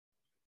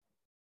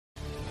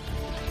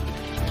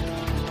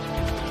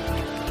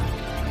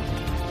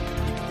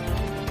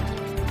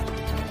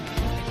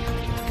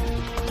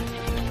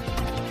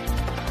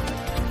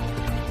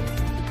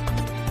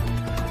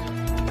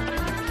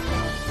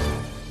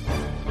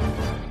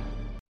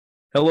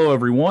Hello,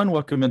 everyone.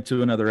 Welcome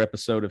into another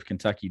episode of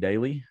Kentucky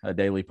Daily, a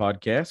daily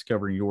podcast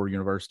covering your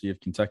University of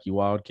Kentucky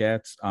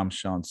Wildcats. I'm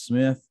Sean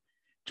Smith,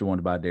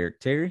 joined by Derek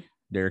Terry.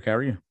 Derek, how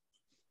are you?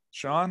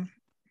 Sean,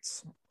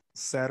 it's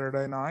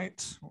Saturday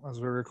night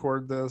as we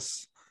record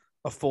this.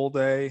 A full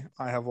day.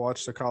 I have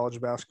watched the college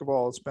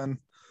basketball. It's been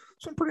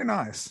pretty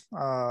nice.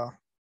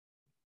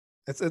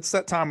 It's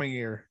that time of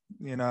year.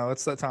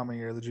 It's that time of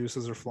year. The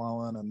juices are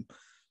flowing, and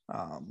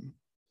um,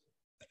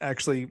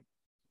 actually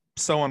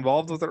so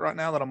involved with it right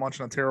now that I'm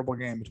watching a terrible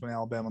game between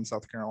Alabama and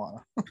South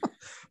Carolina.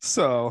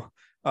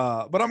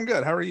 But I'm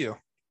good. How are you?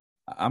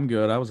 I'm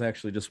good. I was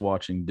actually just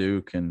watching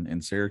Duke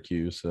and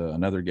Syracuse,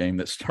 another game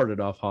that started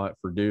off hot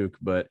for Duke,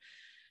 but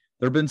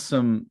there's been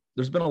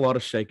a lot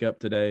of shakeup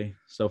today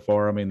so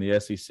far. I mean, the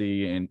SEC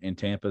and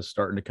Tampa is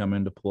starting to come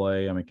into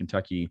play. I mean,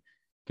 Kentucky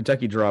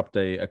dropped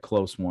a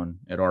close one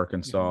at Mm-hmm.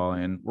 Arkansas,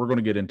 and we're going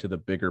to get into the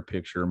bigger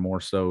picture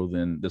more so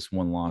than this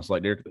one loss.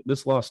 Like Derek,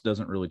 this loss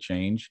doesn't really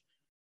change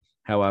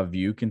how I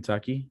view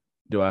Kentucky.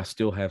 Do I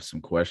still have some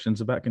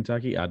questions about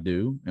Kentucky? I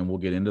do, and we'll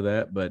get into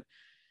that. But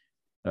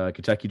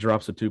Kentucky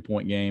drops a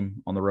 2-point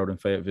game on the road in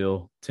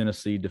Fayetteville.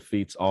 Tennessee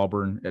defeats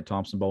Auburn at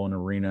Thompson-Boling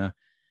Arena.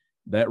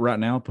 That right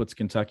now puts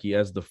Kentucky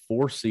as the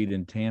 4 seed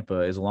in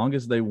Tampa. As long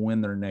as they win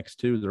their next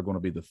two, they're going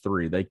to be the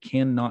 3. They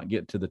cannot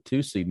get to the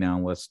 2 seed now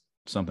unless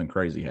something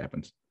crazy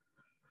happens.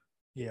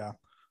 Yeah,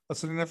 a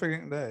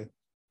significant day,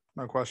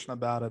 no question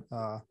about it.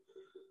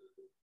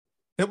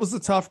 It was a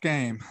tough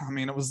game. I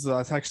mean, it was.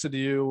 I texted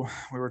you.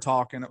 We were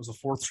talking. It was a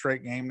fourth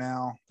straight game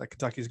now that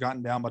Kentucky's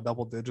gotten down by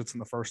double digits in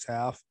the first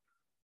half,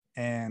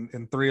 and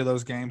in three of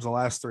those games, the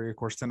last three, of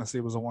course, Tennessee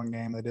was a one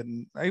game. They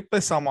didn't.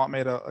 They somewhat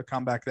made a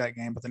comeback that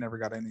game, but they never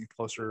got any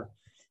closer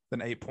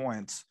than 8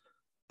 points.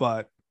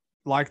 But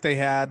like they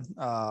had,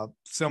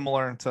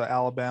 similar to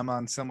Alabama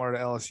and similar to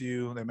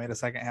LSU, they made a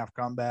second half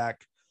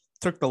comeback,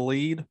 took the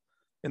lead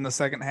in the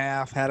second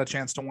half, had a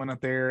chance to win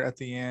it there at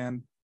the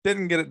end.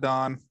 Didn't get it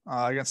done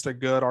against a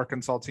good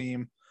Arkansas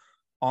team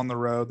on the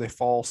road. They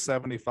fall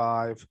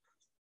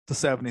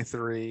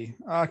 75-73.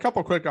 A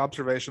couple quick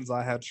observations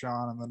I had,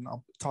 Sean, and then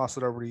I'll toss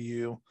it over to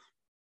you.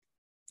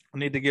 I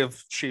need to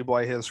give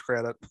Sheboy his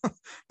credit.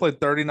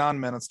 Played 39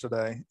 minutes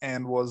today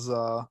and was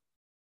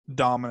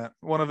dominant.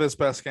 One of his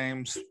best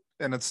games.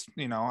 And I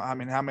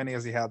mean, how many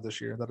has he had this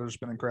year that have just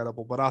been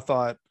incredible? But I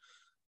thought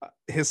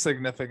his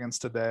significance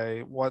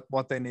today,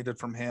 what they needed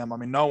from him. I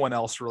mean, no one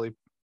else really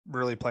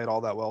played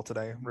all that well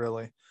today,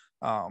 really.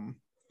 Um,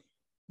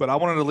 but I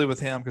wanted to leave with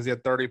him because he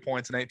had 30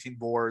 points and 18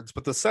 boards.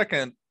 But the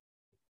second,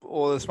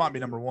 well, this might be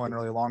number one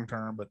really long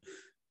term, but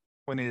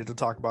we needed to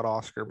talk about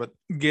Oscar. But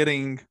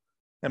getting,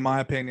 in my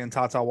opinion,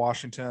 Tata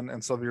Washington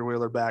and Sylvia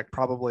Wheeler back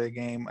probably a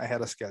game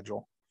ahead of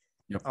schedule.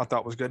 Yep. I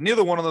thought was good.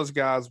 Neither one of those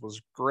guys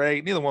was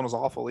great. Neither one was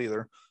awful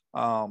either.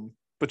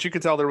 But you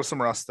could tell there was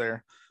some rust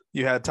there.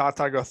 You had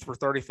Tata go for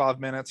 35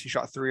 minutes. He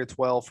shot 3 of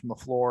 12 from the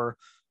floor.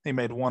 He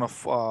made one of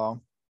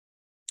 4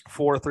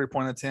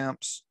 3-point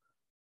attempts,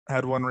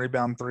 had one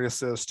rebound, 3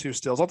 assists, 2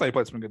 steals. I thought he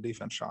played some good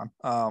defense, Sean.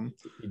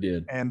 He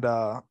did. And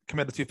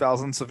committed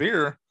 2,000.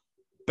 Severe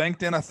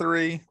banked in a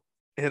three,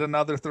 hit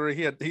another three.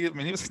 He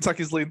was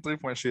Kentucky's leading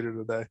 3-point shooter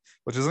today,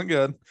 which isn't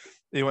good.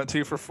 He went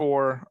 2 for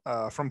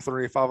 4 from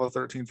three, 5 of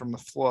 13 from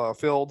the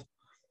field.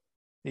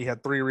 He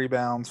had 3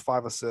 rebounds,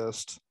 5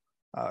 assists,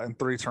 and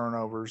 3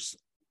 turnovers,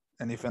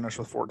 and he finished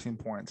with 14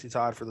 points. He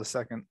tied for the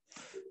second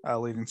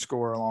leading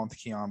scorer along with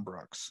Keon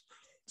Brooks.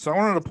 So I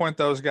wanted to point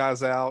those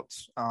guys out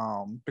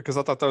because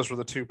I thought those were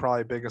the two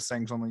probably biggest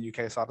things on the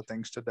UK side of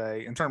things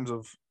today in terms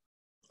of,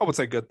 I would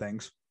say, good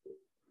things.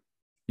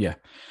 Yeah.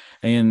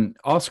 And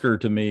Oscar,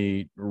 to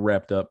me,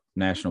 wrapped up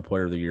National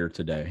Player of the Year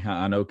today.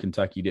 I know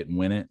Kentucky didn't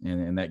win it,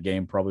 and that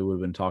game probably would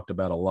have been talked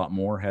about a lot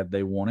more had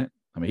they won it.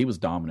 I mean, he was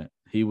dominant.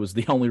 He was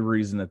the only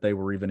reason that they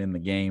were even in the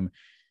game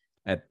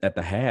at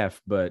the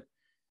half, but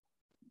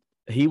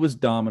he was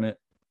dominant.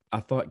 I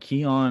thought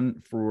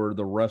Keon, for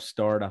the rough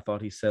start, I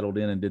thought he settled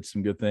in and did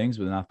some good things,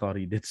 but then I thought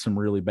he did some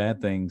really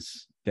bad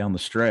things down the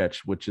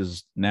stretch, which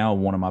is now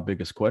one of my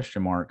biggest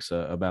question marks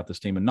about this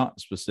team, and not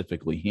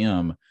specifically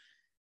him.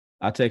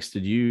 I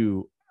texted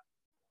you.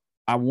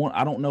 I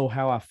don't know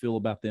how I feel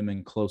about them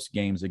in close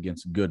games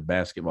against good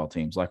basketball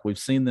teams. Like, we've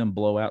seen them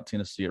blow out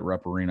Tennessee at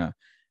Rupp Arena.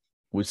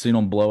 We've seen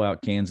them blow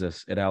out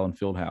Kansas at Allen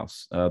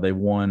Fieldhouse. They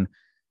won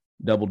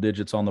double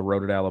digits on the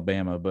road at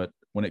Alabama. But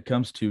when it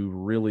comes to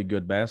really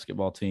good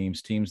basketball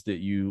teams that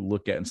you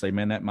look at and say,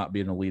 man, that might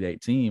be an Elite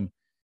Eight team,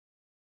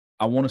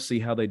 I want to see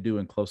how they do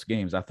in close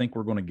games. I think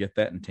we're going to get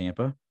that in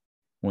Tampa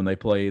when they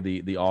play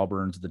the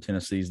Auburns, the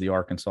Tennessees, the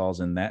Arkansas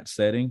in that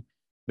setting,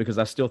 because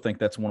I still think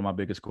that's one of my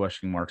biggest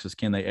question marks is,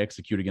 can they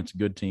execute against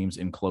good teams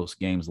in close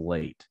games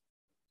late?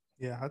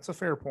 Yeah, that's a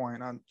fair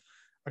point.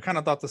 I kind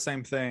of thought the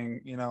same thing.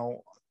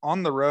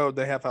 On the road,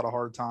 they have had a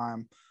hard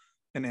time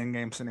in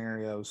in-game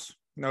scenarios.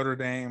 Notre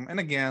Dame, and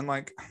again,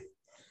 like,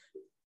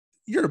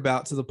 you're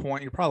about to the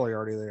point, you're probably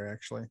already there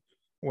actually,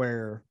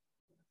 where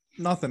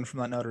nothing from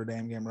that Notre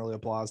Dame game really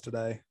applies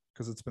today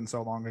because it's been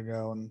so long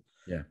ago and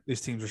Yeah. these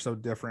teams are so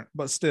different.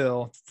 But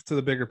still, to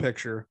the bigger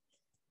picture,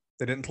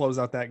 they didn't close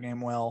out that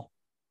game well.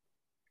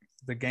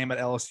 The game at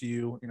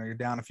LSU, you're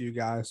down a few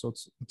guys, so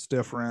it's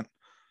different,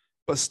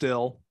 but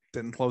still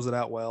didn't close it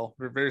out well.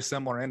 Very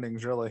similar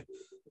endings, really,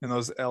 in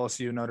those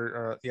LSU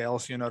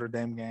Notre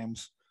Dame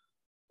games.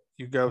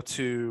 You go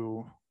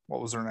to,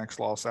 what was their next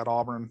loss? At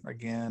Auburn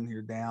again.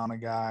 You're down a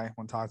guy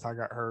when Ty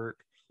got hurt.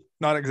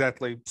 Not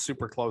exactly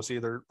super close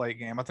either. Late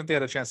game. I think they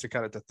had a chance to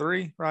cut it to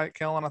 3, right?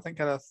 Kellen, I think,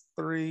 had a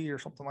 3 or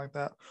something like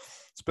that.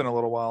 It's been a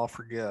little while. I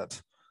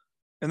forget.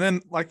 And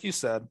then, like you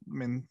said, I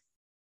mean,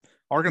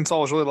 Arkansas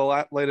was really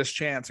the latest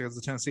chance because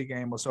the Tennessee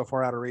game was so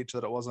far out of reach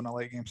that it wasn't a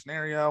late game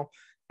scenario.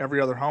 Every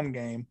other home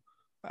game,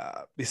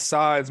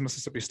 besides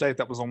Mississippi State,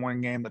 that was a one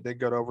game that did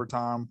go to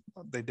overtime.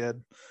 They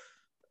did.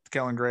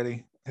 Kellen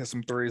Grady hit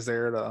some threes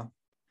there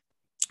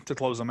to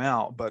close them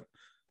out. But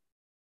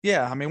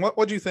yeah, I mean,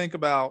 what do you think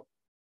about?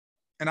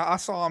 And I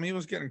saw him; he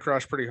was getting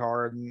crushed pretty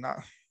hard. And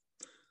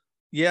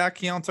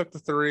Keon took the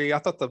 3. I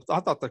thought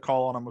the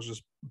call on him was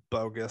just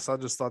bogus. I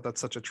just thought that's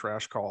such a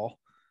trash call.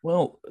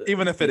 Well,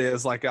 even if it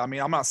is, like, I mean,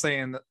 I'm not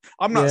saying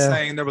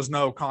saying there was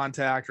no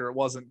contact or it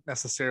wasn't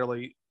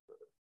necessarily.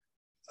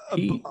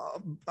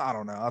 I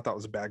don't know. I thought it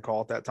was a bad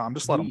call at that time.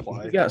 Just let him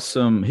play.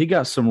 He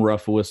got some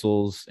rough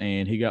whistles,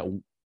 and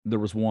there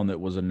was one that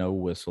was a no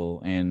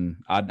whistle, and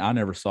I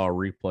never saw a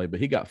replay, but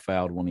he got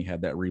fouled when he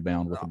had that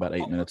rebound with about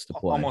 8 minutes to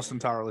play. Almost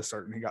entirely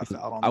certain he got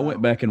fouled on that. I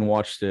went back and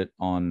watched it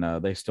on.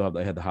 They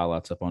had the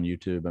highlights up on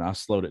YouTube, and I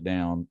slowed it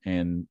down,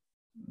 and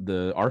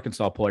the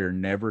Arkansas player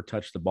never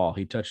touched the ball.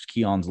 He touched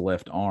Keon's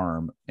left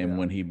arm, and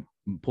when he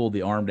pulled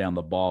the arm down,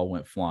 the ball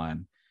went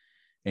flying.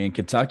 And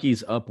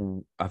Kentucky's up.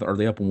 Are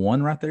they up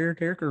 1 right there,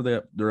 Derek? Or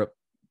they're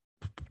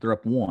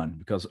up 1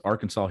 because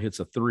Arkansas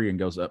hits a 3 and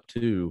goes up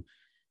 2,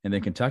 and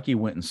then Kentucky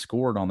went and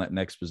scored on that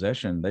next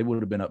possession. They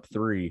would have been up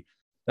 3.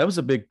 That was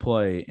a big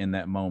play in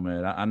that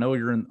moment. I know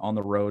you're on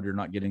the road. You're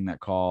not getting that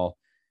call.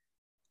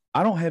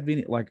 I don't have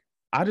any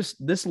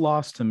this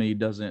loss to me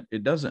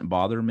doesn't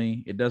bother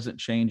me. It doesn't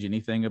change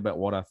anything about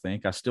what I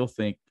think. I still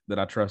think that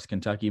I trust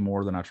Kentucky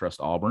more than I trust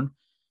Auburn.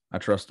 I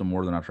trust them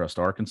more than I trust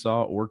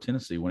Arkansas or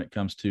Tennessee when it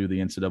comes to the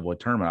NCAA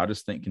tournament. I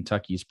just think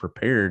Kentucky's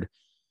prepared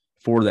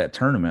for that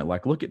tournament.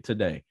 Like, look at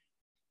today.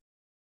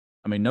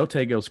 I mean, Note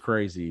goes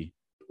crazy,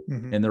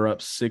 and they're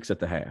up 6 at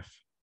the half.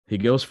 He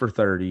goes for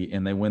 30,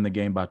 and they win the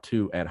game by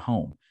 2 at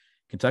home.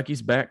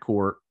 Kentucky's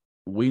backcourt,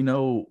 we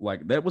know,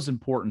 like, that was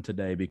important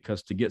today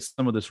because to get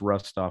some of this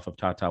rust off of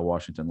TyTy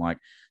Washington, like,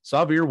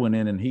 Xavier went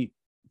in and he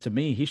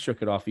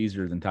shook it off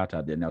easier than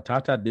TyTy did. Now,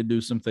 TyTy did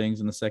do some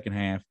things in the second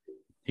half.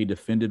 He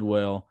defended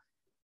well,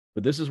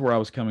 but this is where I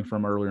was coming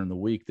from earlier in the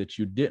week, that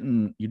you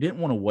didn't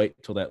want to wait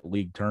till that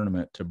league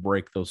tournament to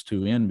break those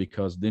 2 in,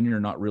 because then you're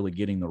not really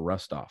getting the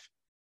rust off.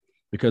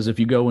 Because if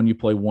you go and you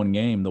play one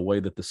game, the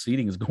way that the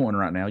seeding is going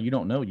right now, you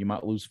don't know. You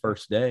might lose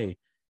first day,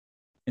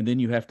 and then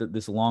you have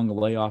this long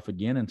layoff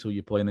again until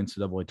you play an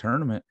NCAA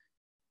tournament.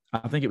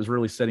 I think it was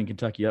really setting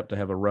Kentucky up to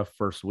have a rough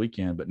first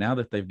weekend. But now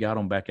that they've got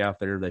them back out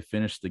there, they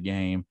finished the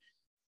game.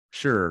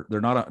 Sure,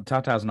 they're not.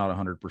 TyTy's not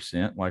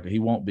 100%. Like, he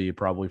won't be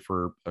probably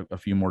for a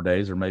few more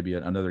days, or maybe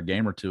another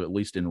game or two, at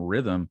least in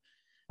rhythm.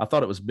 I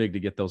thought it was big to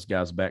get those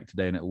guys back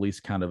today and at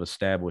least kind of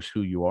establish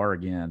who you are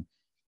again.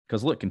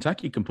 Because look,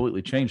 Kentucky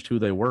completely changed who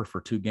they were for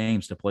 2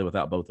 games to play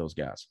without both those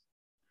guys.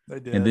 They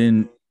did.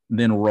 And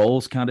then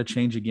roles kind of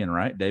change again,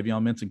 right?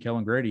 Davion Mintz and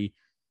Kellen Grady.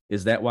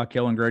 Is that why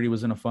Kellen Grady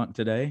was in a funk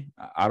today?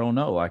 I don't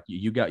know. Like,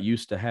 you got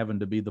used to having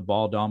to be the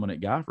ball dominant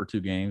guy for 2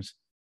 games.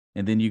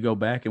 And then you go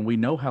back, and we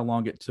know how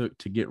long it took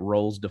to get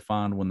roles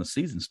defined when the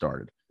season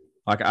started.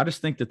 Like, I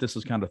just think that this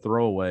is kind of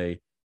throwaway.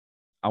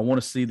 I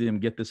want to see them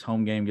get this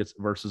home game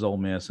versus Ole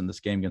Miss and this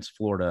game against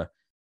Florida,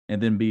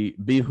 and then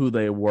be who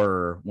they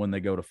were when they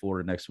go to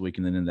Florida next week,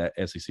 and then in that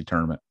SEC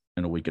tournament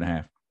in a week and a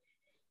half.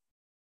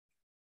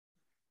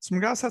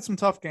 Some guys had some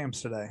tough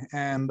games today,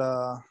 and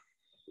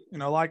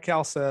like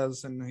Cal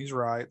says, and he's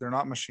right, they're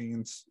not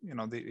machines. You're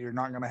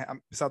not going to have,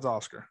 besides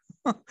Oscar.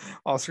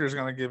 Oscar's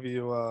going to give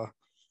you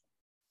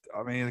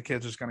the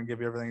kid's just going to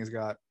give you everything he's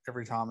got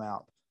every time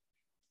out.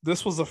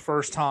 This was the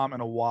first time in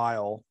a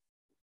while,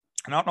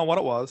 and I don't know what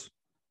it was,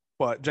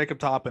 but Jacob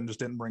Toppin just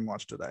didn't bring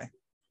much today.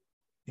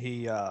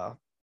 He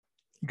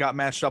got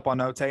matched up on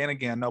Note, and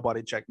again,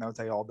 nobody checked Note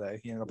all day.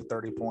 He ended up with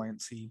 30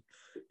 points. He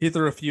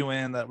threw a few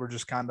in that were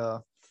just kind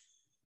of,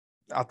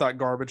 I thought,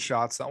 garbage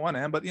shots that went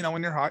in. But,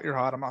 when you're hot, you're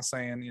hot. I'm not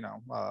saying,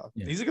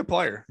 he's a good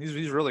player.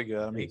 He's really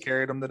good. I mean, he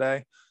carried him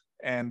today.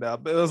 And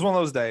but it was one of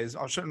those days.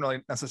 I shouldn't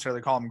really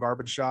necessarily call them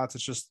garbage shots.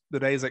 It's just the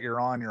days that you're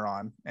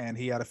on. And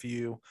he had a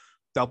few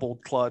double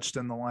clutched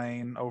in the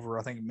lane over,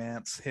 I think,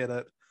 Mintz, hit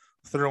it,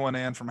 threw one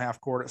in from half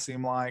court, it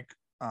seemed like.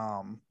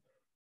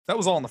 That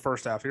was all in the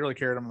first half. He really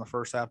carried him in the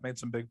first half, made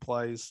some big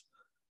plays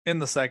in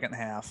the second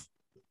half.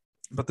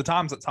 But the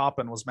times that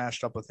Toppin was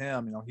matched up with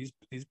him,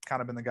 he's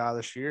kind of been the guy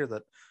this year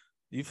that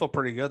you feel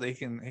pretty good that he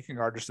can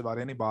guard just about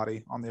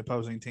anybody on the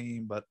opposing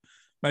team. But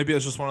maybe it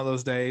was just one of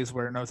those days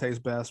where Note's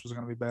best was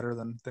going to be better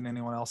than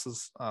anyone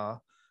else's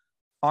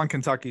on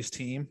Kentucky's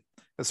team.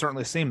 It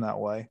certainly seemed that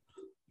way.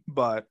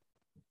 But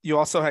you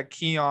also had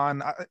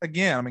Keon.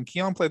 Again,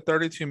 Keon played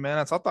 32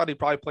 minutes. I thought he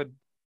probably played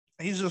 –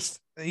 he's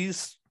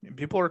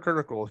People are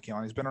critical of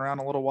Keon. He's been around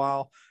a little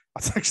while.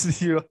 I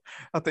texted you,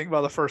 I think,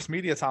 by the first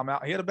media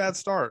timeout. He had a bad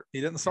start.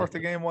 He didn't start the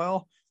game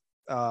well.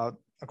 Of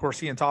course,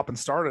 he and Toppin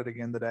started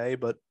again today,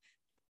 but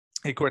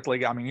he quickly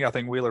got, I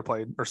think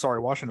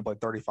Washington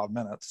played 35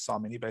 minutes. So,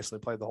 he basically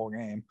played the whole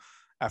game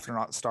after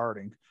not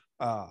starting.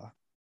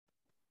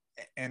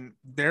 And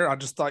there, I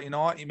just thought, you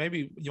know what,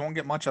 maybe you won't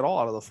get much at all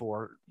out of the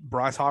four.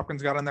 Bryce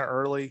Hopkins got in there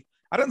early.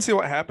 I didn't see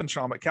what happened,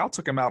 Sean, but Cal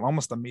took him out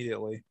almost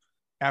immediately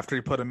after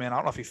he put him in. I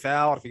don't know if he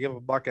fouled, if he gave a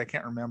bucket, I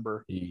can't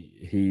remember.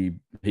 He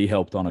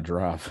helped on a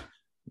drive,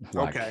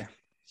 okay,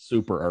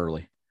 super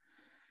early,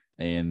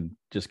 and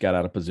just got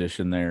out of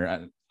position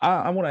there.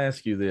 I want to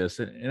ask you this,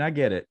 and I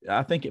get it.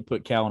 I think it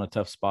put Cal in a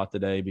tough spot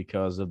today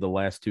because of the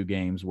last two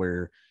games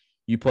where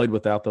you played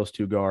without those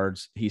two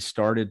guards. He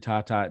started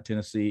Ty at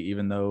Tennessee,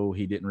 even though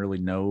he didn't really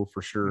know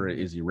for sure.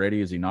 Mm-hmm. Is he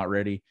ready? Is he not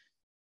ready?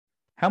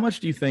 How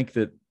much do you think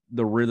that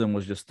the rhythm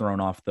was just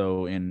thrown off,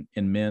 though, in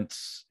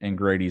Mintz and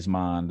Grady's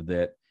mind,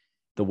 that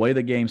the way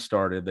the game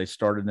started, they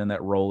started in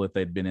that role that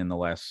they'd been in the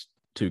last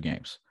two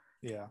games.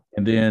 Yeah.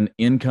 And then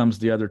in comes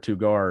the other two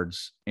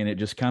guards, and it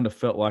just kind of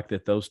felt like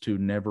that those two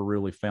never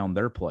really found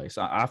their place.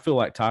 I feel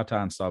like Ty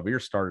and Sahvir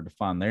started to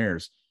find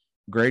theirs.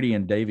 Grady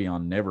and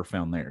Davion never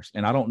found theirs.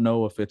 And I don't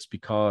know if it's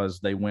because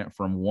they went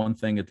from one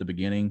thing at the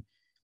beginning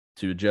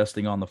to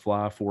adjusting on the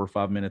fly 4 or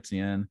 5 minutes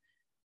in,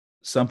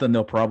 something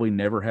they'll probably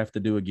never have to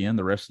do again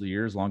the rest of the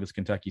year as long as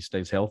Kentucky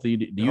stays healthy.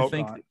 Do you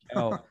think that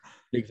Cal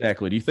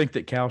exactly? Do you think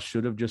that Cal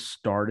should have just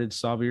started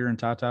Sahvir and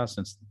Ty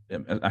since,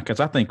 because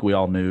I think we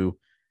all knew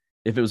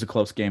if it was a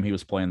close game, he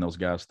was playing those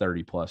guys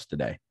 30 plus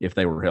today if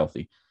they were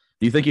healthy.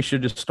 Do you think he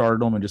should have just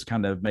started them and just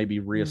kind of maybe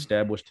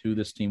reestablished who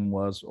this team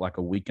was like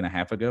a week and a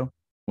half ago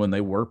when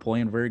they were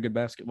playing very good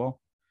basketball?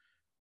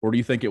 Or do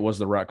you think it was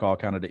the right call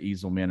kind of to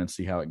ease them in and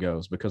see how it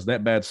goes? Because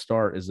that bad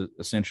start is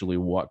essentially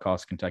what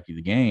cost Kentucky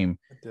the game.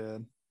 It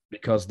did.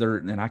 Because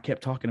and I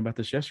kept talking about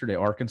this yesterday,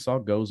 Arkansas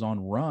goes on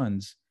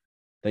runs.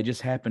 They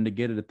just happen to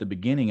get it at the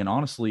beginning. And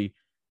honestly,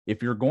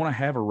 if you're going to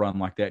have a run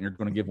like that and you're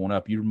going to give one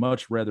up, you'd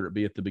much rather it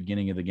be at the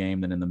beginning of the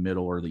game than in the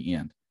middle or the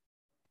end.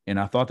 And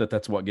I thought that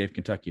that's what gave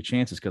Kentucky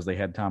chances because they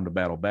had time to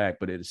battle back,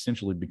 but it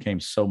essentially became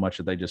so much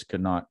that they just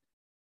could not.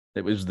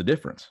 It was the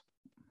difference.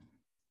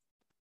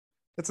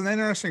 It's an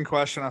interesting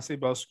question. I see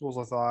both schools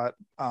of thought.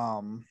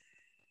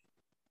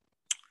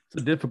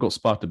 It's a difficult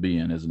spot to be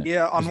in, isn't it?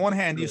 Yeah. On one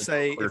hand, you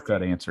say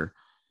clear-cut answer.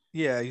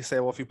 Yeah, you say,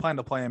 well, if you plan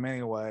to play him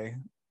anyway,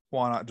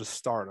 why not just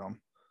start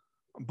him?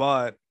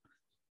 But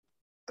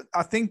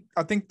I think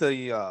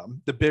the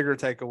bigger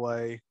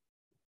takeaway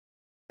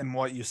and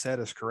what you said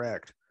is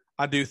correct.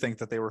 I do think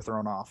that they were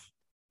thrown off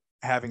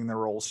having their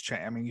roles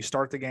change. You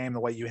start the game the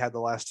way you had the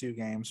last two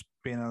games,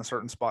 being in a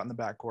certain spot in the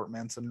backcourt,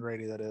 Mintz and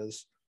Grady, that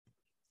is.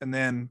 And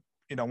then,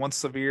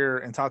 once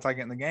Sahvir and Ty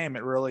get in the game,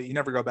 you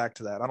never go back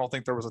to that. I don't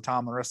think there was a time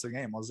in the rest of the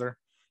game, was there?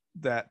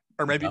 I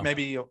don't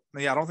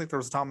think there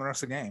was a time in the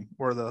rest of the game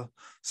where the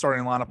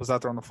starting lineup was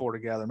out there on the floor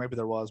together. Maybe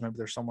there was. Maybe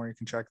there's somewhere you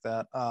can check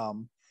that.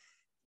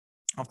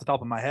 Off the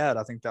top of my head,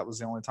 I think that was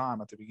the only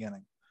time at the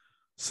beginning.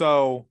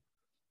 So,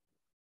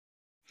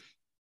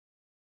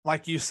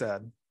 like you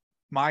said,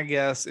 my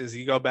guess is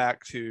you go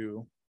back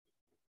to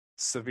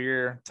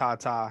Sahvir,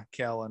 Ty,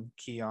 Kellen,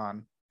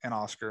 Keon, and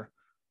Oscar,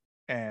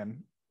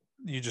 and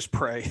you just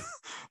pray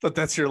that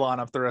that's your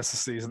lineup the rest of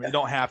the season. You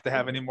don't have to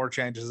have any more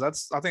changes. I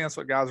think that's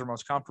what guys are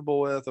most comfortable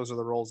with. Those are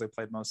the roles they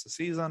played most of the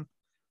season.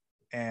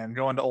 And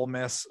going to Ole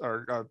Miss,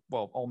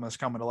 Ole Miss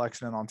coming to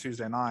Lexington on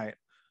Tuesday night,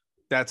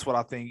 that's what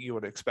I think you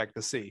would expect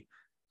to see.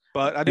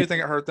 But I do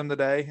think it hurt them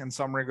today in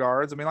some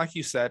regards. Like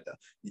you said,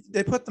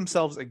 they put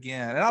themselves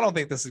again, and I don't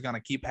think this is going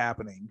to keep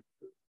happening.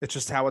 It's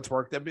just how it's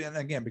worked. And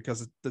again,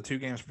 because the two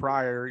games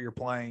prior, you're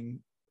playing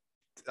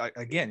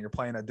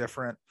a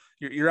different –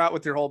 you're out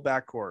with your whole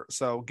backcourt.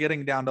 So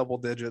getting down double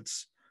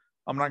digits,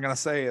 I'm not going to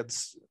say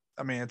it's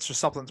just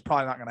something that's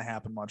probably not going to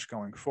happen much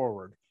going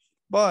forward.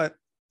 But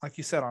like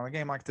you said, on a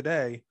game like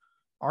today,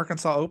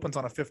 Arkansas opens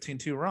on a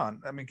 15-2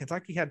 run.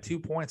 Kentucky had 2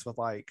 points with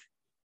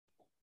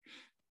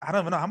I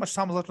don't even know how much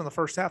time was left in the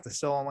first half. They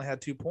still only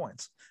had 2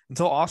 points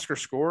until Oscar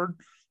scored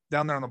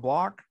down there on the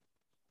block.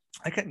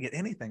 I couldn't get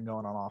anything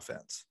going on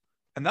offense.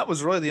 And that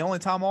was really the only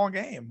time all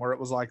game where it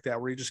was like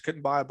that, where you just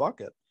couldn't buy a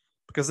bucket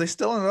because they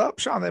still ended up,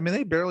 Sean.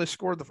 They barely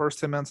scored the first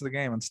 10 minutes of the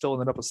game and still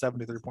ended up with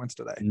 73 points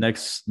today.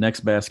 Next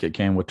basket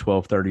came with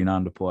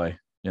 12:39 to play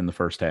in the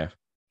first half.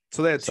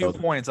 So they had 2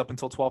 points up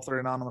until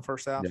 12:39 in the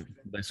first half. Yeah,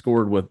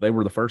 they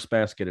were the first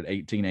basket at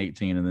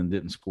 18-18 and then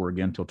didn't score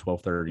again until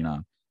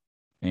 12:39.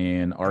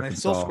 And Arkansas they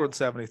still scored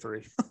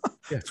 73.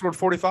 Scored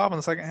 45 in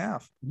the second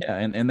half. Yeah,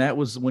 and that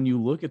was, when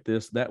you look at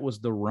this, that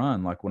was the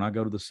run. Like when I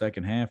go to the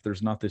second half,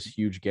 there's not this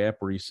huge gap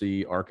where you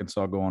see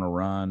Arkansas go on a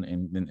run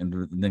and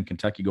then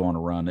Kentucky go on a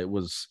run. It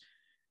was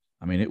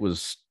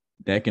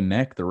neck and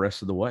neck the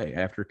rest of the way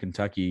after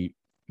Kentucky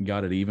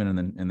got it even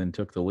and then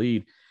took the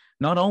lead.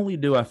 Not only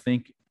do I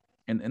think,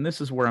 and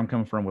this is where I'm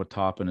coming from with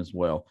Toppin as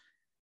well,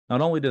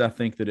 not only did I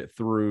think that it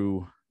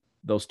threw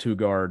those two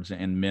guards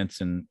and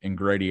Mintz and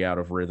Grady out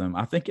of rhythm,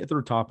 I think it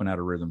threw Toppin out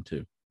of rhythm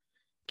too.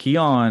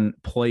 Keon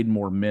played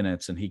more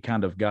minutes and he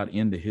kind of got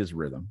into his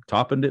rhythm.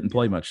 Toppin didn't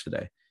play much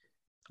today.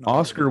 No,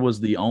 Oscar was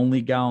the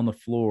only guy on the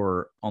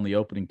floor on the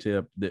opening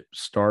tip that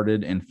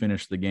started and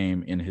finished the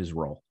game in his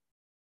role.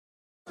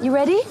 You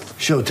ready?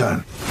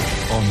 Showtime.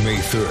 On May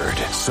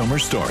 3rd, summer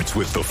starts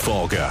with The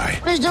Fall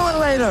Guy. Let's do it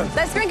later.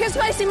 Let's drink a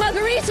spicy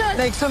margarita.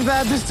 Make some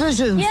bad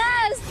decisions.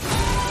 Yes.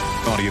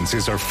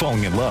 Audiences are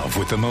falling in love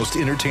with the most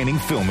entertaining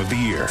film of the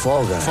year.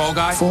 Fall Guy. Fall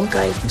Guy? Fall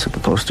guy. That's what the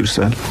poster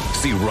said.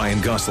 See Ryan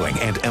Gosling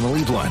and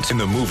Emily Blunt in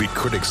the movie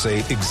critics say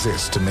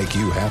exists to make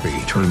you happy.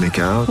 Trying to make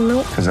it out?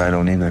 Nope. Because I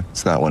don't either.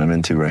 It's not what I'm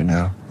into right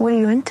now. What are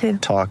you into?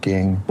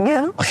 Talking.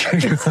 Yeah.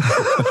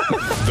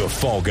 The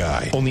Fall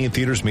Guy. Only in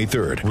theaters May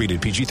 3rd.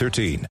 Rated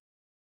PG-13.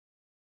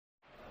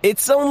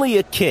 It's only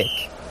a kick,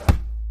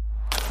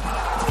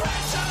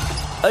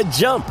 a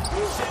jump,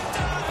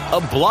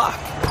 a block.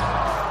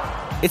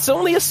 It's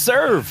only a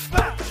serve.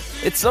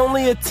 It's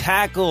only a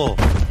tackle,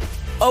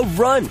 a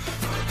run.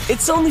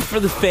 It's only for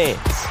the fans.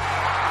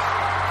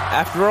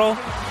 After all,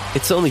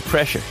 it's only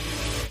pressure.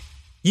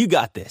 You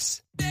got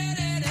this.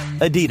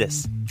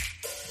 Adidas.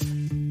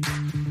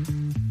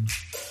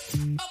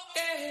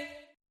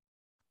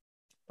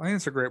 I think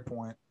it's a great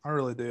point. I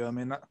really do. I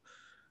mean,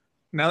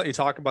 now that you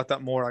talk about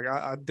that more, like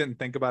I didn't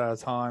think about it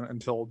a ton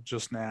until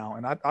just now.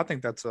 And I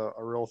think that's a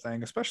real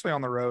thing, especially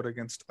on the road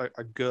against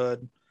a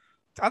good –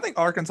 I think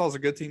Arkansas is a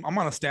good team. I'm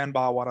going to stand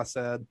by what I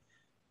said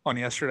on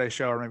yesterday's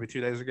show or maybe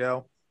 2 days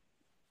ago.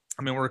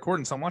 I mean, we're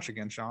recording so much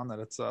again, Sean, that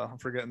it's I'm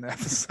forgetting the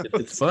episode.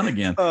 It's fun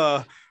again.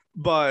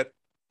 But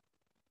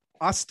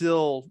I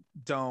still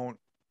don't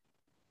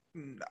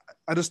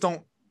 – I just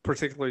don't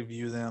particularly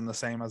view them the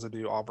same as I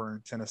do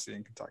Auburn, Tennessee,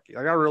 and Kentucky.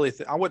 Like I really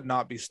I would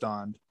not be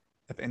stunned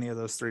if any of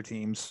those three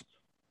teams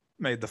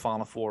made the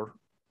Final Four.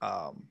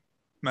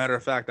 Matter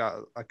of fact, I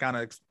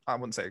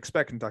wouldn't say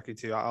expect Kentucky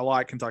to. I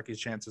like Kentucky's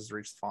chances to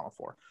reach the Final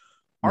Four.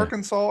 Yeah.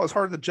 Arkansas is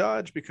hard to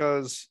judge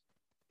because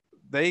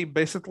they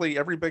basically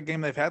every big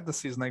game they've had this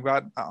season they've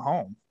got at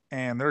home,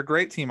 and they're a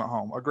great team at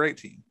home, a great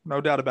team, no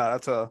doubt about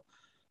it. That's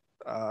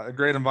a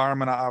great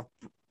environment.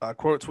 I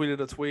quote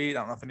tweeted a tweet. I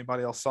don't know if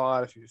anybody else saw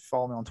it. If you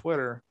follow me on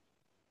Twitter,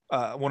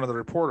 one of the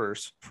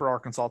reporters for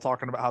Arkansas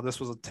talking about how this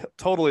was a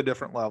totally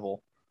different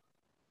level.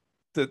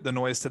 The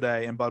noise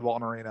today in Bud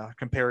Walton Arena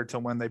compared to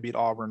when they beat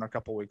Auburn a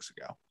couple weeks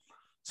ago.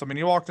 So, I mean,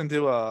 you walked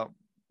into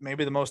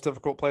maybe the most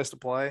difficult place to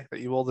play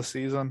that you will this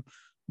season,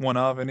 one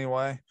of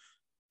anyway.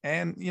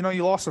 And, you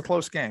lost a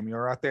close game. You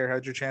were right there,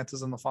 had your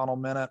chances in the final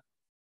minute.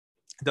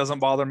 It doesn't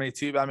bother me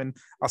too. I mean,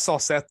 I saw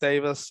Seth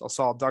Davis. I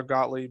saw Doug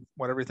Gottlieb,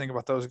 whatever you think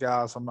about those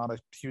guys. I'm not a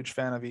huge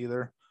fan of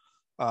either.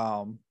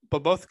 But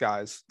both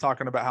guys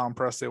talking about how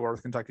impressed they were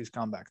with Kentucky's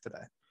comeback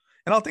today.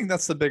 And I don't think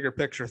that's the bigger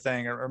picture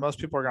thing, or most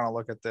people are going to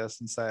look at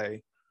this and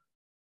say,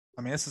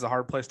 I mean, this is a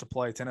hard place to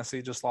play.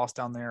 Tennessee just lost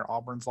down there.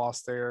 Auburn's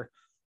lost there.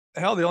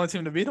 Hell, the only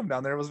team to beat them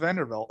down there was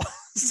Vanderbilt.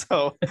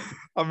 So,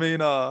 I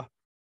mean,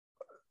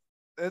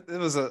 it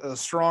was a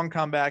strong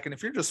comeback. And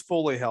if you're just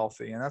fully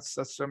healthy, and that's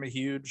going to be a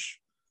huge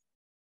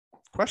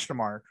question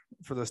mark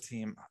for this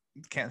team,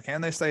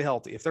 can they stay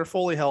healthy? If they're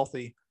fully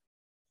healthy,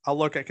 I'll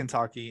look at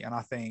Kentucky, and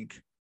I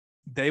think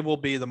they will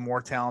be the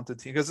more talented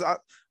team. Because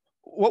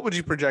what would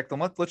you project them?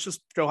 Let's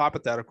just go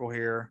hypothetical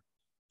here,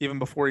 even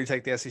before you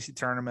take the SEC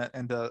tournament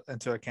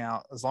into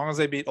account. As long as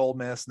they beat Ole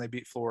Miss and they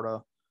beat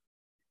Florida,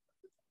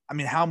 I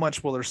mean, how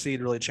much will their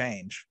seed really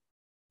change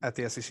at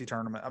the SEC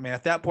tournament? I mean,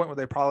 at that point, would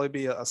they probably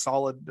be a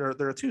solid –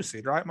 they're a 2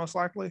 seed, right, most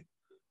likely?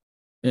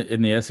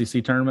 In the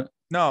SEC tournament?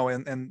 No,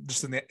 and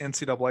just in the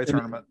NCAA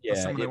tournament. Yeah,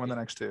 assuming they win the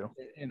next 2.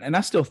 And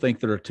I still think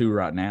there are 2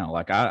 right now.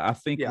 Like, I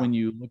think when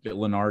you look at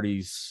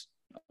Lunardi's –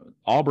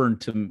 Auburn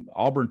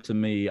to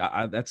me,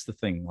 that's the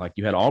thing. Like,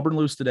 you had Auburn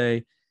lose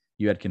today,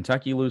 you had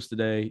Kentucky lose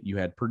today, you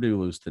had Purdue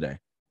lose today.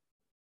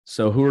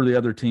 So who are the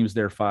other teams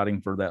there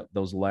fighting for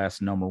those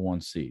last number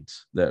 1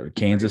 seeds? That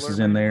Kansas is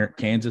in there.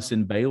 Kansas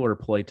and Baylor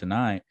play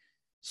tonight.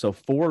 So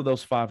 4 of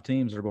those 5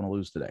 teams are going to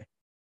lose today.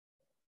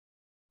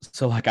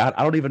 So, like, I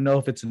don't even know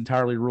if it's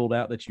entirely ruled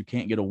out that you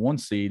can't get a 1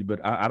 seed, but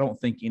I don't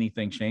think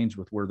anything changed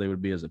with where they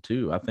would be as a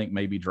 2. I think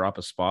maybe drop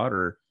a spot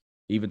or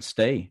even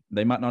stay.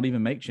 They might not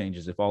even make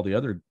changes if all the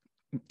other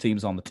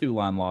teams on the 2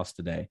 line lost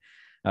today.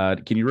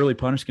 Can you really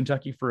punish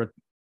Kentucky for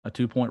a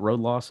 2-point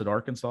road loss at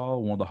Arkansas,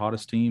 one of the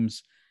hottest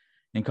teams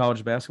in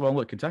college basketball? And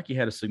look, Kentucky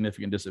had a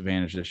significant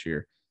disadvantage this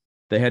year.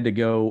 They had to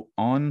go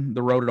on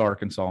the road at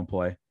Arkansas and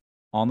play,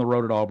 on the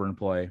road at Auburn and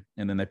play,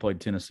 and then they played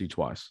Tennessee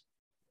twice.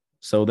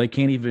 So they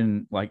can't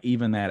even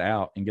even that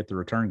out and get the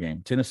return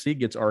game. Tennessee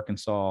gets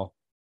Arkansas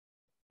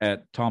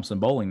at Thompson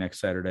Bowling next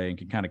Saturday and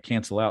can kind of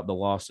cancel out the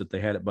loss that they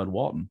had at Bud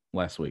Walton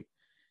last week.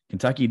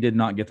 Kentucky did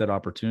not get that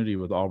opportunity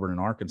with Auburn and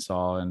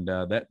Arkansas, and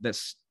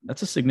that's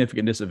a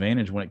significant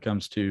disadvantage when it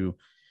comes to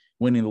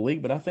winning the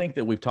league. But I think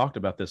that we've talked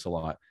about this a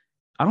lot.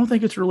 I don't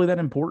think it's really that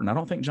important. I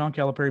don't think John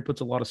Calipari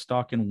puts a lot of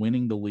stock in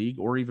winning the league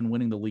or even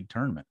winning the league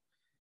tournament.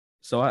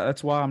 So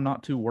that's why I'm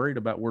not too worried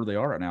about where they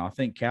are right now. I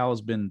think Cal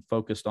has been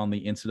focused on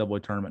the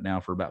NCAA tournament now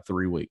for about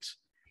 3 weeks.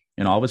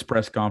 In all of his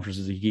press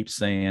conferences, he keeps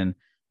saying,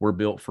 we're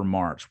built for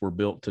March. We're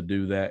built to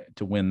do that,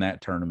 to win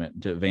that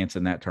tournament, to advance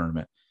in that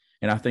tournament.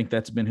 And I think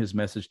that's been his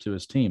message to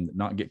his team,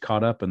 not get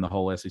caught up in the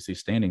whole SEC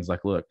standings.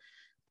 Like, look,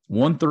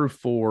 1 through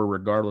 4,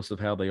 regardless of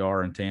how they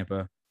are in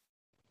Tampa,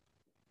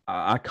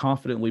 I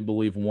confidently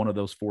believe one of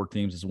those 4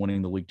 teams is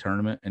winning the league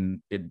tournament.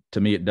 And to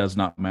me, it does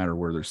not matter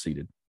where they're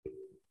seated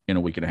in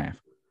a week and a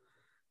half.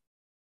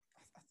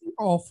 I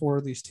think all 4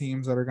 of these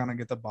teams that are going to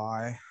get the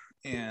bye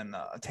in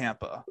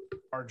Tampa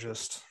are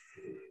just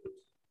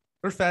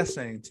 – they're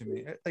fascinating to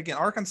me. Again,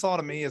 Arkansas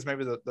to me is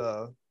maybe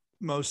the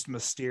most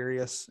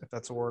mysterious, if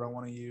that's a word I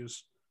want to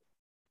use.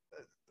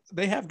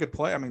 They have good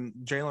play. I mean,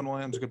 Jalen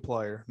Williams, a good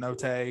player.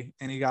 Note,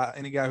 any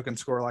guy who can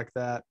score like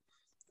that.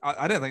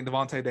 I didn't think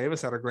Devontae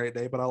Davis had a great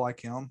day, but I like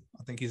him.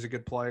 I think he's a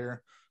good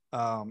player.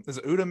 Is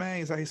it Udome?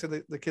 Is that how you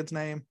said the kid's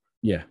name?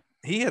 Yeah.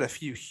 He had a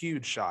few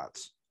huge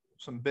shots,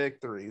 some big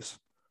threes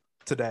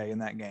today in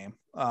that game.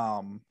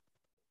 I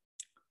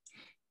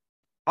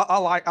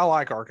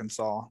like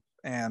Arkansas,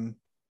 and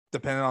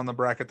depending on the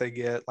bracket they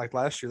get, like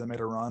last year, they made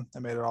a run. They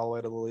made it all the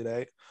way to the Elite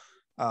Eight.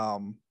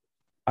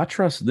 I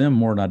trust them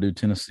more than I do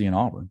Tennessee and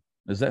Auburn.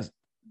 Is that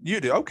you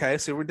do? Okay,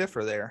 so we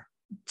differ there.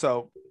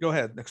 So go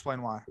ahead,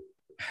 explain why.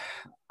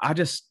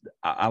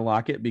 I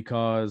like it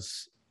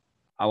because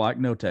I like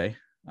Note.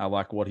 I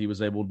like what he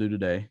was able to do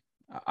today.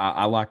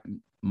 I like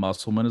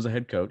Musselman as a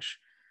head coach.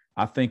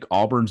 I think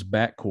Auburn's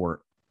backcourt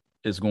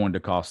is going to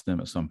cost them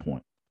at some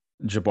point.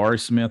 Jabari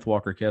Smith,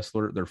 Walker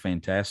Kessler, they're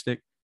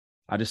fantastic.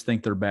 I just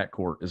think their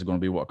backcourt is going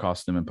to be what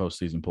costs them in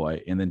postseason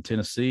play. And then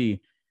Tennessee,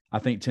 I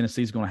think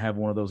Tennessee's going to have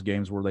one of those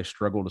games where they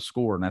struggle to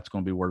score, and that's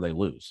going to be where they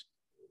lose.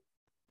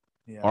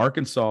 Yeah.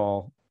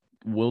 Arkansas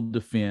will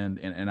defend,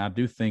 and I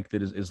do think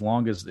that as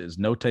long as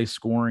Note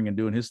scoring and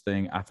doing his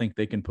thing, I think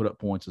they can put up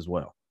points as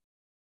well.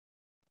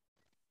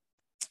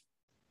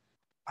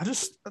 I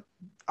just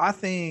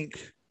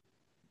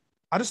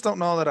don't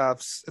know that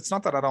it's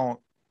not that I don't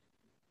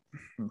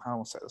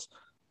say this.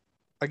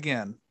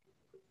 Again,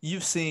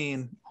 you've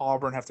seen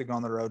Auburn have to go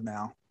on the road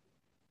now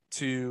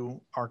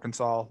to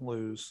Arkansas,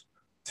 lose,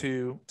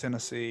 to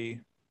Tennessee,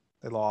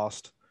 they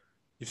lost.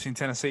 You've seen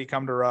Tennessee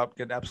come to Rupp,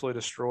 get absolutely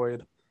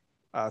destroyed.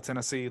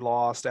 Tennessee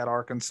lost at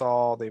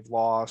Arkansas. They've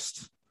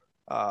lost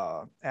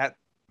at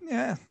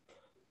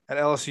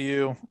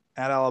LSU,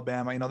 at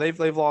Alabama. You know,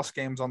 they've lost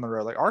games on the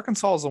road. Like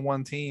Arkansas is the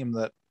one team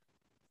that,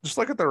 just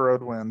look at their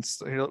road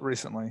wins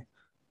recently.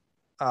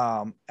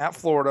 At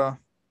Florida,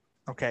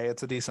 okay,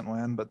 it's a decent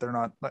win, but they're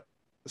not.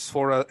 Is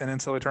Florida an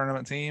NCAA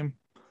tournament team?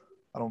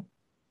 I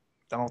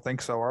don't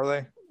think so. Are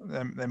they?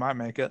 They might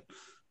make it.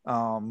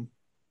 They're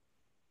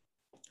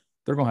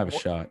gonna have a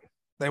shot.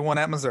 They won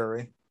at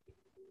Missouri.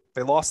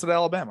 They lost at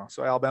Alabama.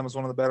 So Alabama's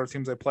one of the better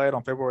teams they played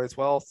on February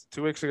 12th,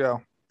 2 weeks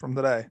ago from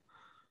today.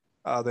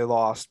 They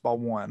lost by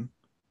 1.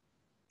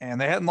 And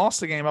they hadn't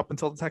lost a game up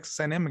until the Texas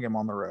A&M game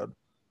on the road.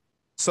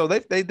 So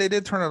they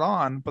did turn it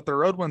on, but their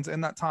road wins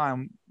in that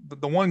time,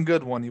 the one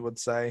good one you would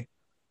say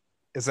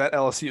is at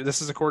LSU.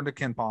 This is according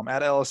to KenPom,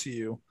 at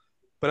LSU.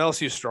 But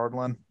LSU's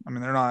struggling. I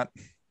mean, they're not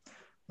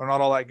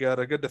all that good.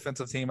 A good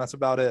defensive team, that's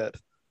about it.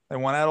 They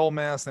won at Ole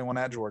Miss, they won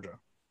at Georgia.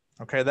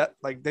 Okay,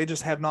 they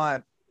just have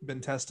not been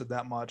tested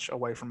that much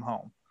away from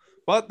home.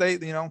 But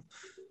that's another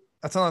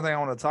thing I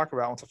want to talk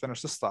about once I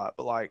finish this thought.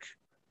 But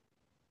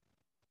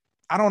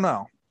I don't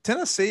know.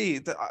 Tennessee,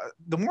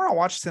 the more I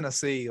watch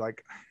Tennessee,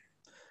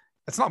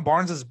 it's not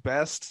Barnes's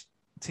best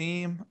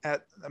team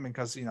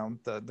because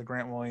the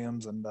Grant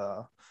Williams and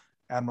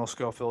Admiral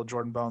Schofield,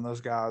 Jordan Bone,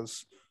 those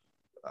guys,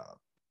 I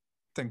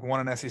think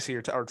won an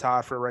SEC or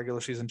tied for a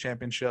regular season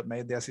championship,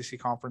 made the SEC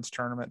conference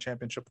tournament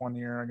championship one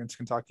year against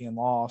Kentucky and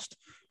lost.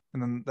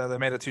 And then they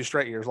made it 2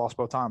 straight years, lost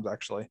both times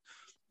actually.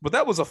 But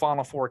that was a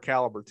Final Four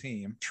caliber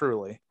team,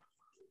 truly.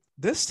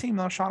 This team,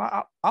 though,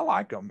 Sean, I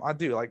like them. I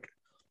do.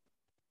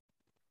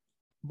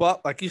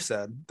 But like you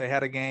said, they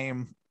had a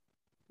game,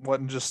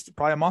 wasn't just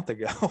probably a month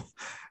ago,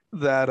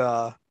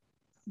 that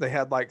they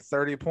had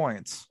 30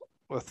 points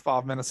with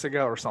 5 minutes to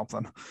go or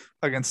something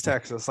against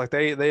Texas.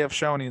 They have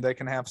shown you they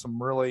can have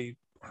some really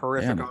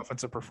horrific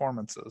offensive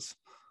performances.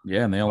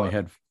 Yeah, and they only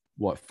had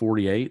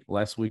 48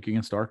 last week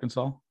against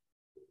Arkansas,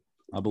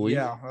 I believe.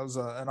 Yeah, it was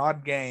an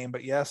odd game,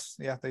 but yes,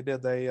 they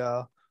did.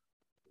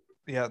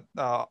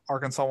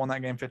 Arkansas won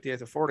that game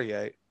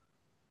 58-48.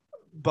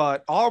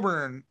 But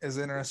Auburn is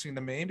interesting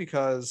to me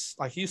because,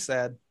 like you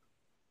said,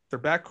 their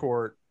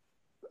backcourt,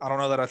 I don't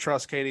know that I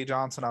trust KD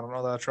Johnson. I don't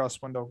know that I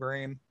trust Wendell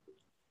Green.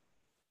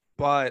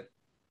 But,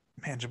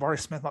 man, Jabari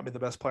Smith might be the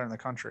best player in the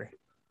country.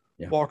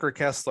 Yeah. Walker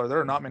Kessler,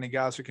 there are not many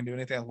guys who can do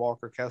anything with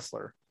Walker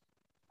Kessler.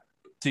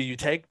 Do you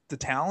take the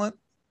talent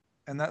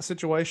in that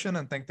situation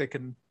and think they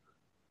can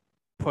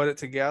put it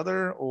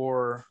together?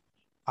 Or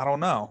I don't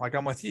know.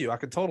 I'm with you. I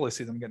could totally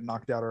see them getting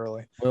knocked out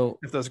early. Well,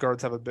 if those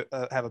guards have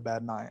a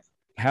bad night.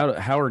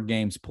 How are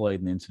games played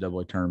in the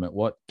NCAA tournament?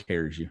 What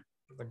carries you?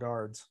 The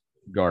guards.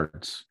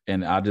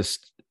 And I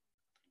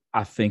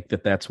think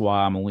that's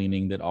why I'm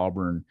leaning that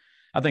Auburn.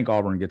 I think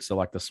Auburn gets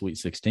to the Sweet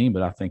 16,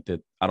 but I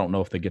don't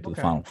know if they get to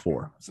the Final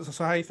Four. So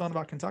how are you feeling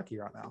about Kentucky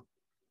right now?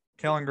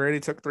 Kellen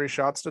Grady took 3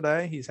 shots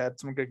today. He's had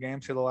some good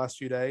games here the last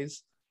few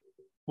days.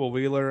 will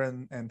Wheeler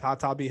and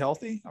Tata be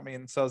healthy? I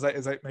mean, so is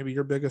that maybe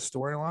your biggest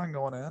storyline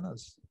going in?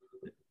 Is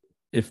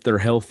if they're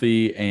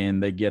healthy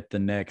and they get the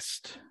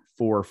next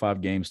 4 or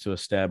 5 games to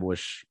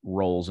establish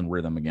roles and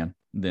rhythm again,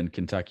 then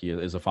Kentucky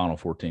is a Final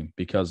Four team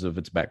because of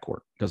its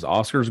backcourt. Because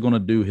Oscar's going to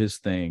do his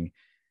thing.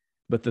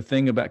 But the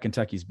thing about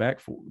Kentucky's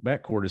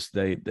backcourt is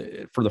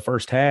they for the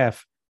first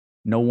half,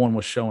 no one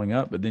was showing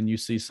up. But then you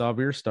see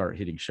Sahvir start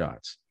hitting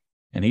shots,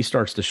 and he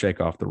starts to shake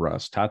off the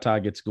rust. Tata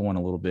gets going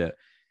a little bit.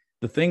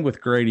 The thing with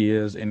Grady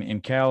is,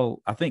 and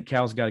Cal, I think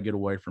Cal's got to get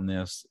away from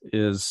this,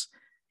 is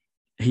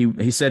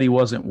he said he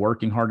wasn't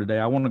working hard today.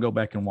 I want to go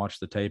back and watch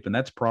the tape, and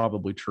that's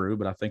probably true,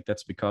 but I think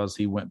that's because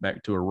he went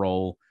back to a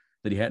role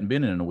that he hadn't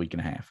been in a week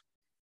and a half.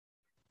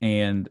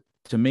 And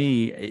to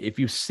me, if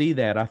you see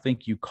that, I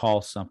think you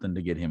call something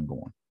to get him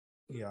going.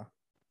 Yeah.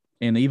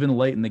 And even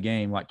late in the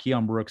game, like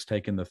Keon Brooks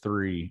taking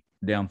the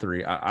down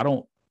three, I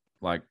don't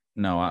like,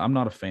 no, I'm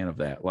not a fan of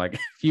that. Like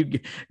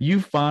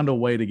you find a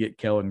way to get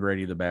Kellen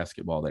Grady the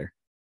basketball there,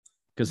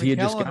 because he had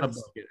just got a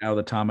bucket out of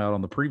the timeout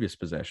on the previous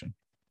possession.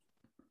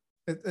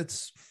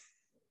 It's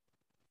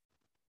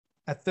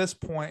at this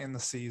point in the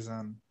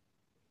season,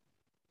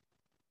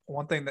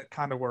 one thing that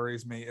kind of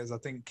worries me is I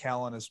think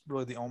Kellen is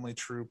really the only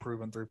true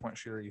proven 3-point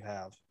shooter you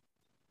have.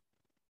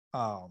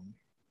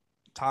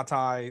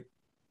 Tatai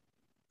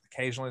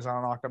occasionally is going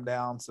to knock him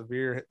down.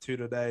 Sahvir hit 2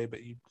 today, but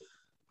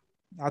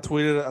I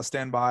tweeted it. I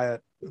stand by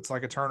it. It's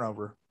like a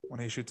turnover when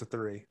he shoots a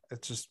 3.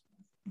 It's just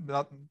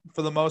not,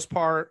 for the most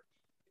part,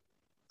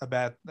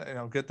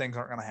 good things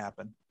aren't going to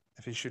happen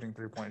if he's shooting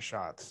 3-point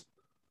shots.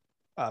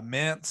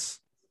 Mintz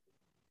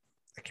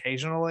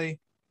occasionally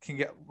can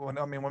get when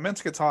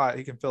Mintz gets hot,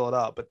 he can fill it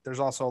up, but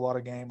there's also a lot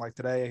of game like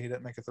today. He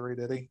didn't make a 3,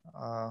 did he?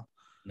 No,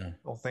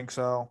 don't think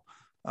so.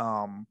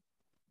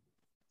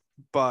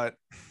 But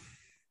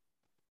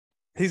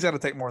he's got to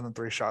take more than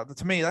 3 shots.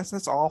 To me,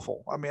 that's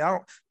awful. I mean, I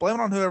don't blame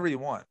it on whoever you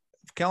want.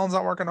 If Kellen's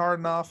not working hard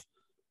enough,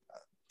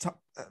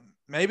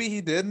 maybe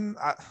he didn't.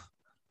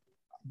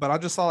 But I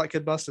just saw that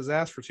kid bust his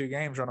ass for 2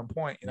 games running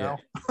point. You know,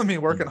 I mean,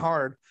 working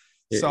hard.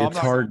 So it's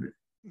hard.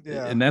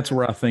 Yeah, and that's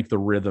where I think the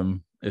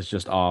rhythm is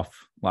just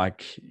off.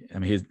 Like, I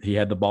mean, he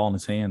had the ball in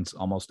his hands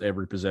almost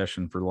every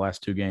possession for the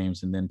last 2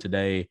 games, and then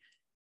today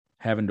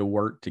having to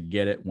work to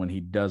get it when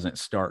he doesn't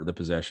start the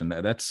possession.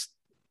 That's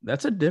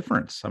a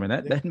difference. I mean,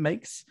 that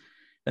makes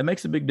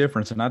a big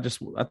difference, and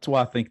that's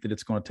why I think that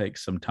it's going to take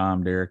some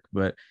time, Derek.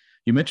 But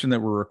you mentioned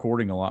that we're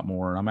recording a lot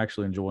more, and I'm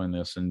actually enjoying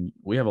this, and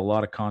we have a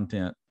lot of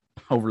content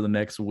over the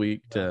next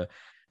week to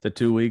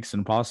 2 weeks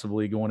and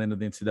possibly going into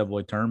the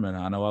NCAA tournament.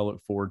 I know I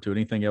look forward to it.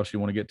 Anything else you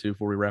want to get to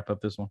before we wrap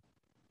up this one?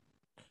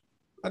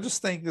 I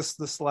just think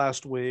this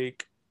last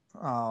week,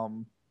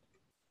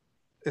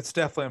 it's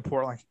definitely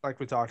important, like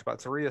we talked about,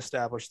 to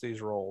reestablish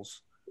these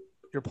roles.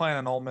 You're playing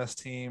an Ole Miss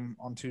team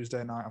on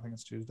Tuesday night. I think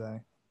it's Tuesday.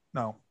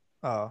 No.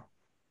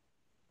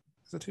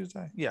 Is it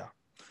Tuesday? Yeah.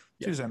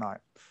 Tuesday night.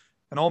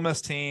 An Ole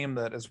Miss team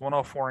that is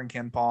 104 in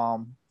Ken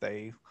Palm.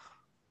 They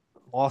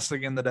lost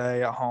again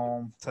today at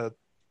home to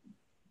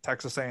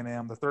Texas A&M.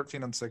 They're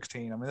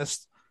 13-16. I mean,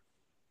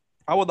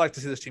 I would like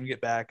to see this team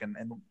get back and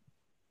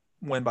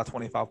win by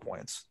 25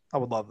 points. I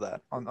would love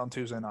that on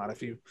Tuesday night.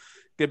 If you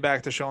get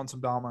back to showing some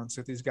dominance,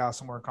 get these guys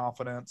some more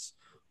confidence.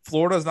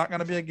 Florida's not going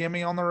to be a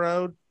gimme on the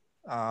road.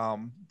 It's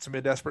going to be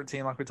a desperate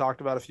team like we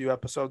talked about a few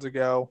episodes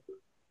ago.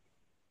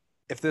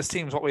 If this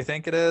team's what we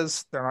think it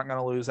is, they're not going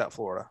to lose at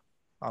Florida,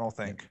 I don't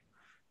think.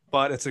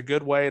 But it's a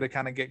good way to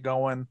kind of get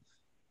going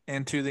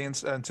into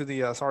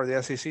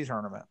the SEC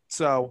tournament.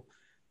 So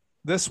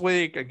this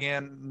week,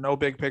 again, no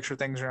big picture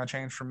things are going to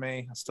change for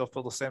me. I still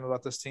feel the same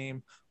about this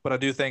team, but I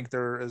do think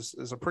there is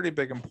a pretty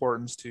big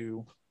importance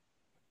to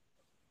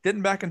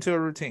getting back into a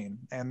routine.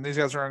 And these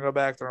guys are going to go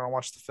back. They're going to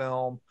watch the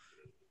film.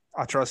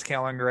 I trust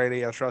Kellen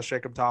Grady. I trust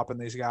Jacob Toppin,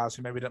 these guys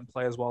who maybe didn't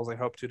play as well as they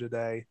hoped to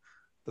today,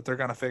 that they're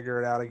going to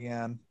figure it out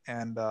again.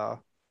 And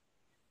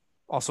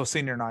also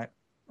senior night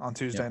on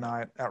Tuesday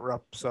night at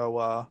Rupp.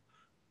 So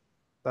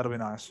that'll be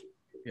nice.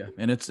 Yeah,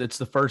 and it's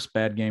the first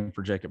bad game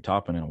for Jacob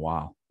Toppin in a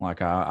while.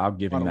 Like I'll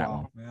give him that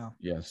one.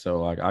 Yeah.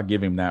 So like I'll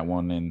give him that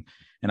one, and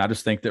I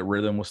just think that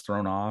rhythm was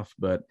thrown off.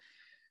 But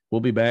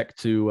we'll be back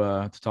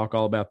to talk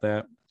all about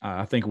that.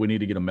 I think we need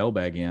to get a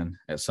mailbag in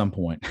at some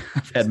point.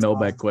 I've had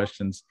mailbag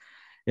questions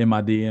in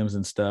my DMs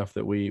and stuff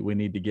that we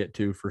need to get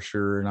to for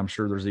sure, and I'm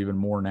sure there's even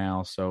more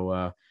now.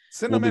 So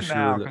send them in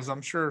now, because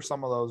I'm sure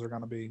some of those are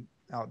going to be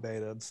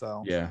outdated.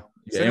 So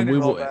and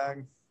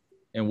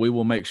we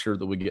will make sure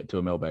that we get to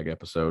a mailbag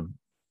episode,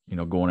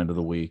 going into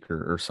the week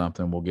or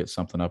something. We'll get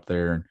something up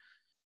there,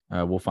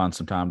 and we'll find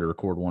some time to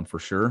record one for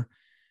sure.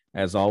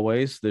 As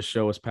always, this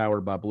show is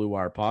powered by Blue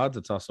Wire Pods.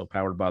 It's also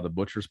powered by the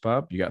Butcher's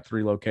Pub. You got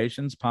 3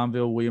 locations: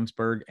 Palmville,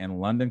 Williamsburg, and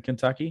London,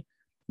 Kentucky.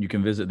 You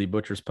can visit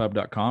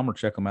thebutcherspub.com or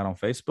check them out on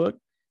Facebook.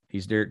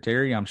 He's Derek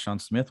Terry. I'm Sean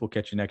Smith. We'll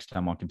catch you next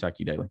time on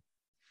Kentucky Daily.